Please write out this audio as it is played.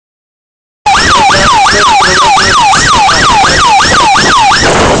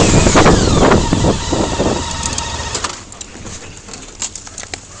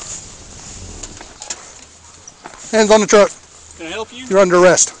hands on the truck. Can I help you? You're under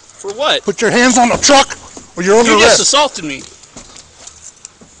arrest. For what? Put your hands on the truck or you're under arrest. You just arrest. assaulted me.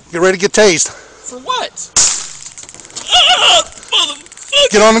 Get ready to get tased. For what?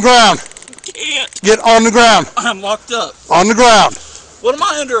 Motherfucker. Get on the ground. Can't. Get on the ground. I'm locked up. On the ground. What am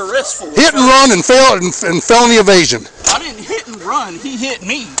I under arrest for? Hit and run and felony evasion. I didn't hit and run. He hit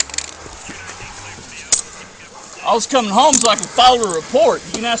me. I was coming home so I could file a report.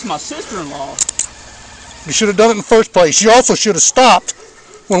 You can ask my sister-in-law. You should have done it in the first place. You also should have stopped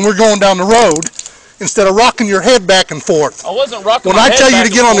when we're going down the road instead of rocking your head back and forth. I wasn't rocking my head back and forth. When I tell you to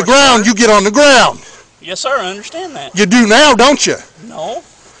get on the ground, you get on the ground. Yes, sir. I understand that. You do now, don't you? No.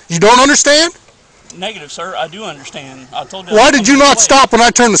 You don't understand? Negative, sir. I do understand. I told you. Why did you not stop when I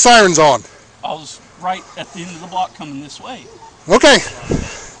turned the sirens on? I was right at the end of the block coming this way. Okay.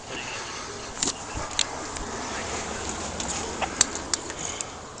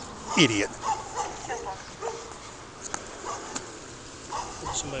 Idiot.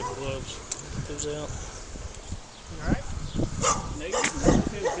 Somebody with gloves. Goes out. Alright.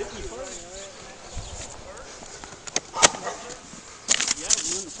 Negative. Hit me first. Yeah,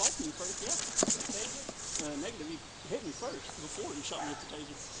 you assaulted me first, yeah. Negative, you hit me first before you shot me with the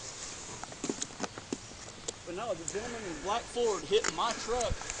taser. But no, the gentleman in black Ford hit my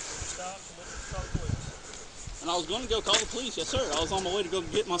truck. Stopped and went to call the police. And I was going to go call the police, yes sir. I was on my way to go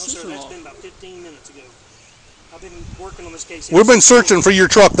get my sister-in-law. That's been about 15 minutes ago. I've been working on this case. We've been searching for your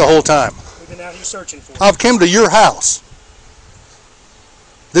truck the whole time. We've been out here searching for it. I've come to your house.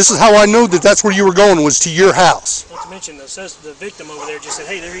 This is how I knew that that's where you were going, was to your house. Not to mention, the victim over there just said,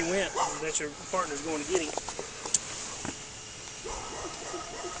 hey, there he went. That's your partner's going to get him.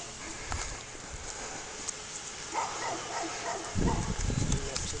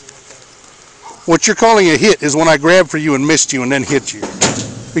 What you're calling a hit is when I grabbed for you and missed you and then hit you.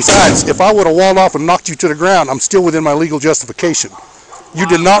 Besides, if I would have walled off and knocked you to the ground, I'm still within my legal justification. You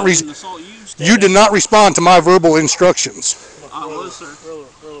did not respond to my verbal instructions. I was, sir. Roller.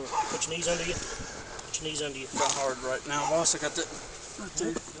 Put your knees under you. Put your knees under you. Got hard right now, boss. I got that. Right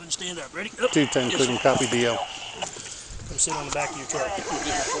there. Go ahead and stand up. Ready? Up. 210, Cleburne, copy DL. Come sit on the back of your truck.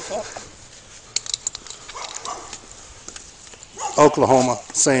 Oklahoma,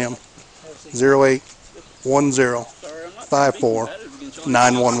 Sam, 081054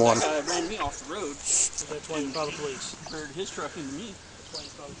 911. Ran me off the road. That's why you call the police. Reared his truck into me. That's why you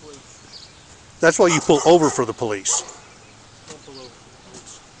call the police. That's why you pull over for the police. Don't pull over for the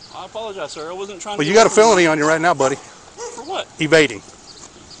police. I apologize, sir. I wasn't trying to. Well, you got a felony on you right now, buddy. For what? Evading.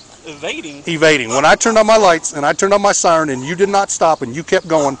 Evading? Evading. When I turned on my lights and I turned on my siren and you did not stop and you kept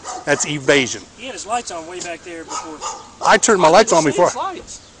going, that's evasion. He had his lights on way back there before. I turned my lights on before.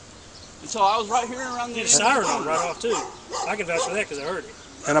 And so I was right here around the. He had a siren on right off too. I can vouch for that because I heard it.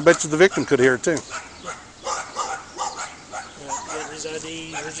 And I bet you the victim could hear it too. Yeah, his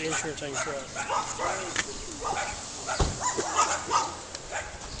ID, where's the insurance on your truck?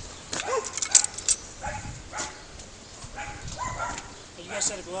 You got a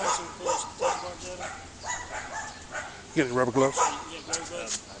set of gloves and pull those gloves out of them? You get rubber gloves? Yeah,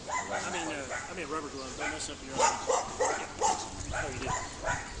 gloves. I mean rubber gloves. Don't mess up your eyes. Oh, you did.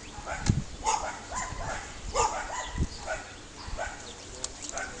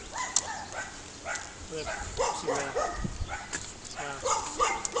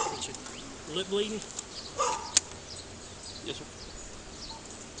 Lip bleeding? Yes, sir.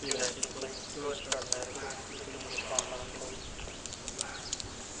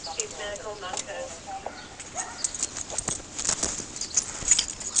 Medical non-code.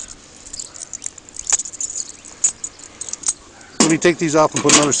 Let me take these off and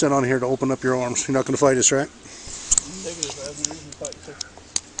put another set on here to open up your arms. You're not going to fight us, right? Negative. I have no reason to fight, sir.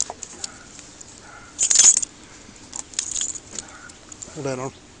 Hold that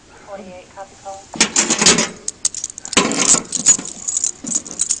on. 48, copy call.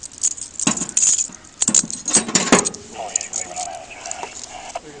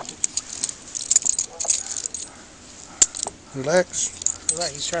 Relax. All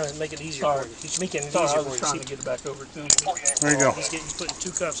right, he's trying to make it easier for you. He's making it easier I for was you. trying to get it back over to him. There you go. He's putting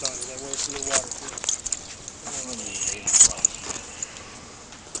 2 cuffs on you. That way it's a little water too.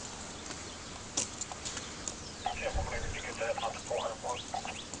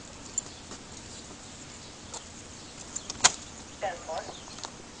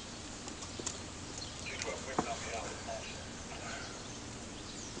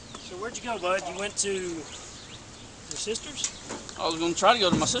 So where'd you go, bud? You went to your sister's? I was going to try to go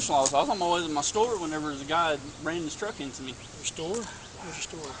to my sister-in-law's. I was on my way to my store whenever the guy ran his truck into me. Your store? Where's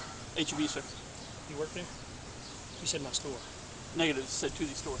your store? HEB, sir. You work there? You said my store. Negative. Said to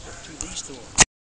the store, sir. To the store.